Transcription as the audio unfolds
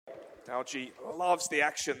LG loves the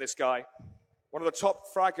action, this guy. One of the top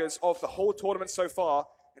fraggers of the whole tournament so far,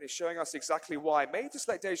 and he's showing us exactly why. May just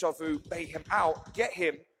let Deja Vu bait him out, get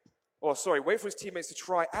him, or sorry, wait for his teammates to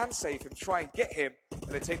try and save him, try and get him,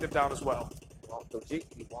 and then take them down as well. Well, LG,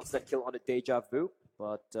 he wants that kill on a Deja Vu,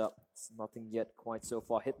 but it's nothing yet quite so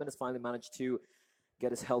far. Hitman has finally managed to get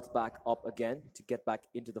his health back up again to get back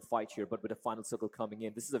into the fight here, but with a final circle coming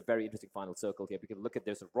in. This is a very interesting final circle here because look at,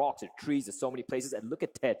 there's rocks, there's trees, there's so many places, and look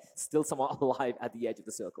at Ted, still somehow alive at the edge of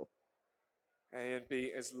the circle. A and B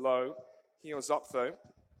is low, heals up though.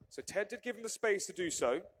 So Ted did give him the space to do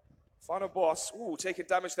so. Final boss, taking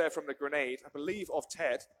damage there from the grenade, I believe, of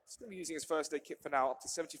Ted. He's going to be using his first aid kit for now, up to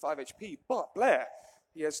 75 HP. But Blair,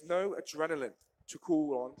 he has no adrenaline to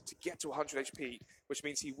call on to get to 100 HP, which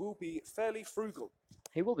means he will be fairly frugal.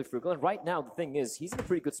 He will be frugal, and right now the thing is, he's in a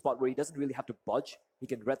pretty good spot where he doesn't really have to budge. He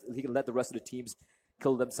can let the rest of the teams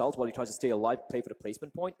kill themselves while he tries to stay alive, play for the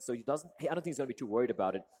placement point. So I don't think he's going to be too worried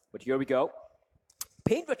about it. But here we go.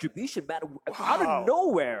 Pain Retribution, man, out of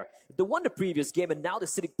nowhere. They won the previous game, and now they're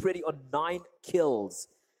sitting pretty on 9 kills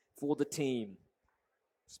for the team.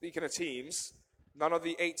 Speaking of teams, none of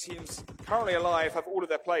the 8 teams currently alive have all of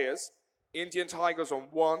their players. Indian Tigers on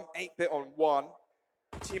 1, 8-Bit on 1,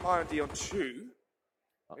 Team IND on 2.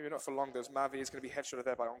 Maybe not for long, though, as Mavi is going to be headshotted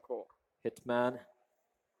there by Encore. Hitman.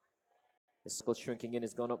 His circle shrinking in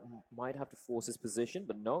is going to, might have to force his position,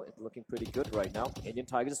 but no, it's looking pretty good right now. Indian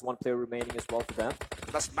Tigers, just 1 player remaining as well for them.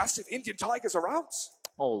 That's massive. Indian Tigers are out.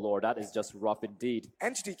 Oh, Lord, that is just rough indeed.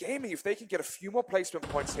 Entity Gaming, if they can get a few more placement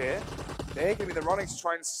points here, they're going to be in the running to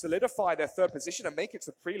try and solidify their 3rd position and make it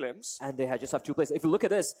to the prelims. And they just have 2 players. If you look at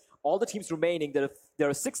this, all the teams remaining, there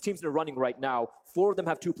are 6 teams in the running right now. 4 of them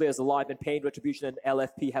have 2 players alive, and Pain, Retribution, and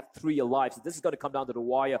LFP have 3 alive. So this is going to come down to the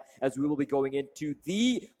wire as we will be going into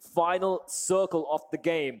the final circle of the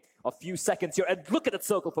game. A few seconds here, and look at that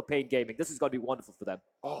circle for Pain Gaming. This is going to be wonderful for them.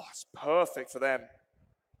 Oh, it's perfect for them.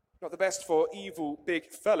 Not the best for evil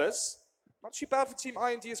big fellas. Not too bad for Team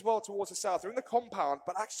IND as well towards the south. They're in the compound,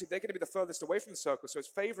 but actually they're going to be the furthest away from the circle, so it's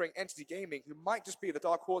favoring Entity Gaming, who might just be the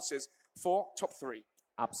dark horses for top 3.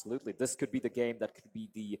 Absolutely. This could be the game that could be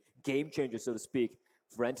the game changer, so to speak,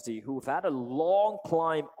 for Entity, who've had a long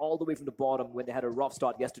climb all the way from the bottom when they had a rough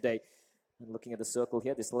start yesterday. And looking at the circle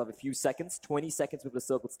here, they still have a few seconds, 20 seconds before the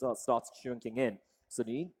circle starts shrinking in. So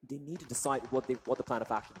they need to decide what the plan of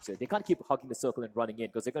action is. They can't keep hugging the circle and running in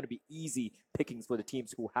because they're going to be easy pickings for the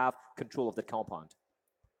teams who have control of the compound.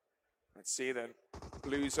 Let's see then.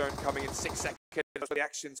 Blue zone coming in 6 seconds. The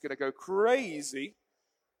action's going to go crazy.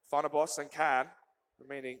 Final boss and Can.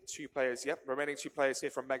 Remaining 2 players. Yep, remaining 2 players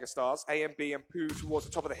here from Megastars. A and B and Pooh towards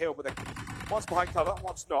the top of the hill, but then one's behind cover,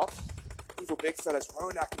 one's not. Evil big fellas.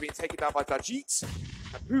 Ronak being taken down by Dajit.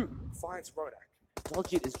 And Pooh finds Ronak.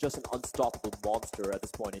 Daljit is just an unstoppable monster at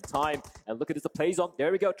this point in time. And look at this, the play zone.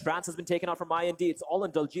 There we go. Trance has been taken out from IND. It's all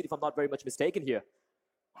on Daljit, if I'm not very much mistaken here.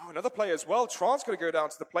 Oh, another player as well. Trance going to go down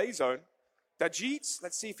to the play zone. Dajit,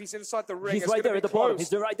 let's see if he's inside the ring. He's right there at the bottom.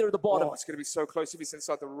 He's right there at the bottom. Oh, it's going to be so close if he's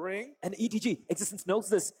inside the ring. And ETG, Existence knows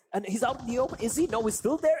this. And he's out in the open. Is he? No, he's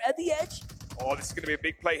still there at the edge. Oh, this is going to be a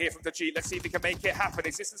big play here from Dajit. Let's see if he can make it happen.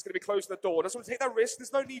 Existence going to be closing the door. Doesn't want to take that risk.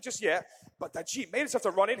 There's no need just yet. But Dajit made himself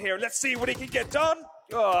to run in here. Let's see what he can get done.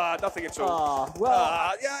 Nothing at all.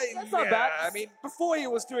 Well, yeah, that's not bad. I mean, before he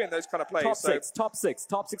was doing those kind of plays. Top six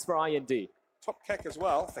for IND. Top keck as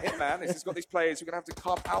well for Hitman. He's just got these players who are going to have to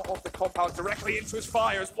come out of the compound directly into his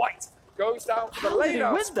fire as White goes down for the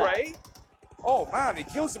laydown spray. Oh man, he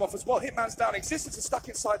kills him off as well. Hitman's down. Existence is stuck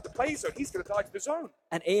inside the play zone. He's going to die to the zone.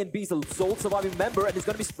 And A and B's the sole surviving member, and he's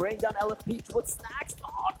going to be spraying down LFP towards Snacks.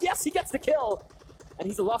 Oh, yes, he gets the kill. And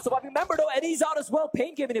he's the last surviving member, though, and he's out as well.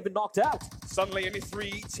 Pain Gaming have been knocked out. Suddenly, only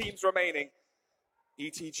 3 teams remaining.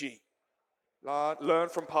 ETG. Learn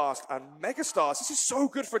from past. And Megastars. This is so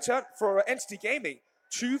good for Entity Gaming.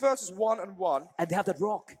 2 versus 1 and 1. And they have that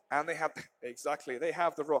rock. And they have, exactly, they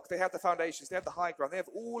have the rock. They have the foundations. They have the high ground. They have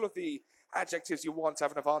all of the adjectives you want to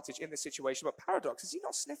have an advantage in this situation. But Paradox, has he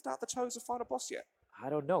not sniffed out the toes of Final Boss yet? I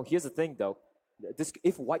don't know. Here's the thing, though.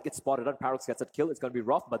 If White gets spotted and Paradox gets that kill, it's going to be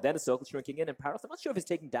rough. But then the circle shrinking in, and Paradox, I'm not sure if he's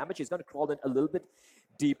taking damage. He's going to crawl in a little bit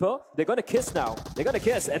deeper. They're going to kiss now. They're going to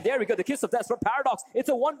kiss. And there we go. The kiss of death from Paradox. It's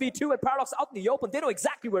a 1v2, and Paradox out in the open. They know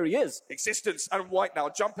exactly where he is. Existence and White now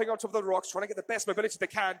jumping on top of the rocks, trying to get the best mobility they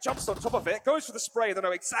can. Jumps on top of it. Goes for the spray. They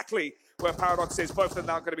know exactly where Paradox is. Both of them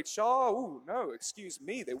now going to be... Oh, no, excuse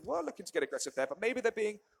me. They were looking to get aggressive there, but maybe they're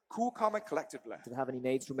being cool, calm, and collected left. Do they have any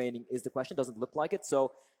nades remaining is the question. Doesn't look like it.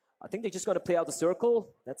 So I think they're just going to play out the circle.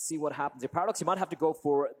 Let's see what happens. If Paradox, he might have to go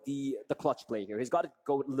for the clutch play here. He's got to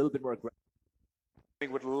go a little bit more aggressive.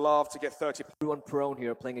 Would love to get 30. Everyone prone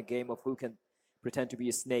here, playing a game of who can pretend to be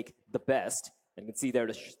a snake the best. And you can see there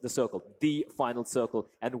the circle, the final circle.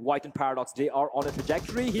 And White and Paradox, they are on a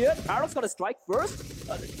trajectory here. Paradox gonna strike first.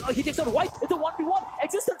 He takes on White. It's a 1v1.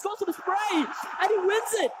 Existence goes to the spray. And he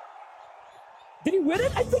wins it. Did he win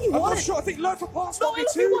it? I think he won it. I'm not sure. I think Lofa passed No,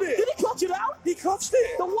 1v2 did he clutch it out? He clutched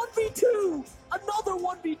it. The 1v2. Another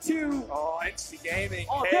 1v2. Oh, NC Gaming.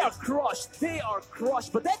 Oh, they are crushed. They are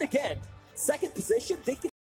crushed. But then again, second position, they can